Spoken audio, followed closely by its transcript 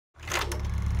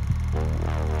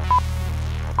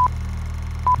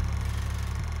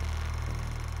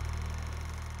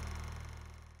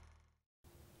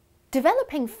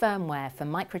Developing firmware for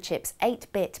Microchip's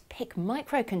 8-bit PIC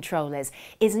microcontrollers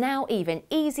is now even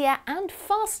easier and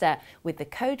faster with the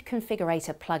Code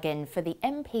Configurator plugin for the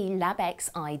MPLAB X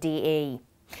IDE.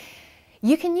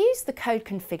 You can use the Code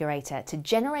Configurator to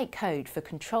generate code for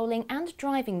controlling and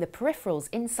driving the peripherals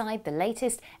inside the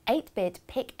latest 8-bit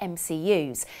PIC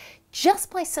MCUs just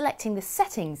by selecting the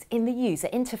settings in the user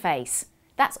interface.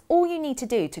 That's all you need to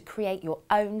do to create your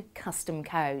own custom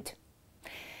code.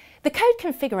 The Code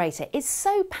Configurator is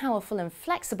so powerful and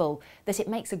flexible that it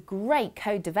makes a great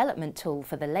code development tool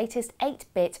for the latest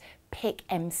 8-bit PIC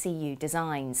MCU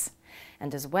designs.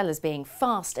 And as well as being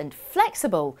fast and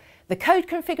flexible, the Code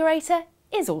Configurator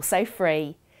is also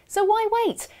free. So why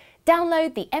wait?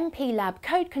 Download the MPLAB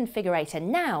Code Configurator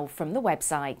now from the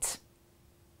website.